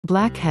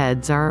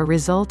Blackheads are a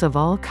result of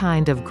all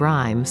kind of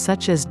grime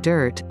such as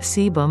dirt,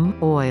 sebum,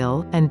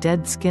 oil, and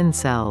dead skin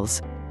cells.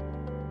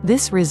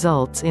 This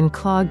results in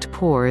clogged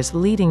pores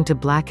leading to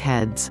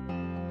blackheads.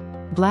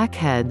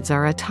 Blackheads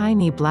are a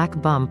tiny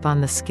black bump on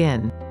the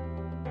skin.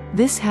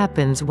 This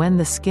happens when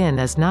the skin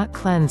is not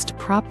cleansed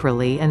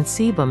properly and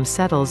sebum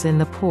settles in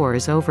the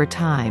pores over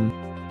time.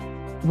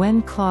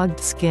 When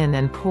clogged skin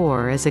and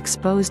pore is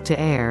exposed to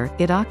air,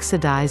 it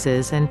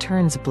oxidizes and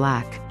turns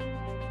black.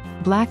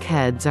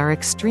 Blackheads are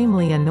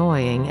extremely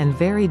annoying and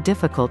very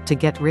difficult to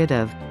get rid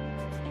of.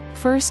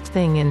 First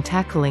thing in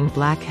tackling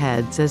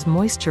blackheads is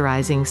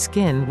moisturizing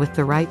skin with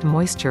the right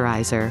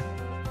moisturizer.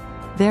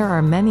 There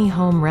are many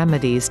home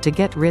remedies to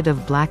get rid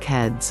of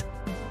blackheads.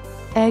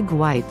 Egg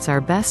whites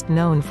are best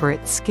known for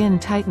its skin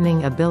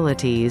tightening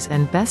abilities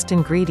and best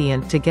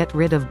ingredient to get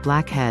rid of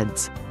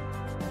blackheads.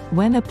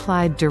 When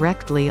applied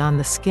directly on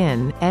the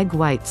skin, egg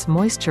whites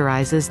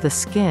moisturizes the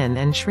skin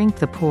and shrink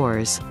the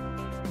pores.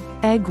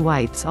 Egg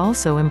whites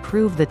also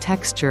improve the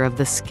texture of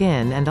the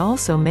skin and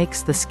also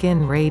makes the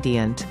skin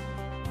radiant.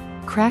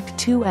 Crack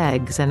 2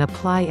 eggs and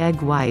apply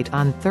egg white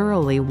on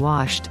thoroughly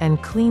washed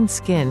and clean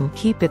skin.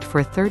 Keep it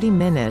for 30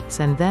 minutes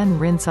and then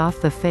rinse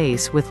off the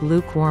face with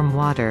lukewarm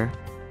water.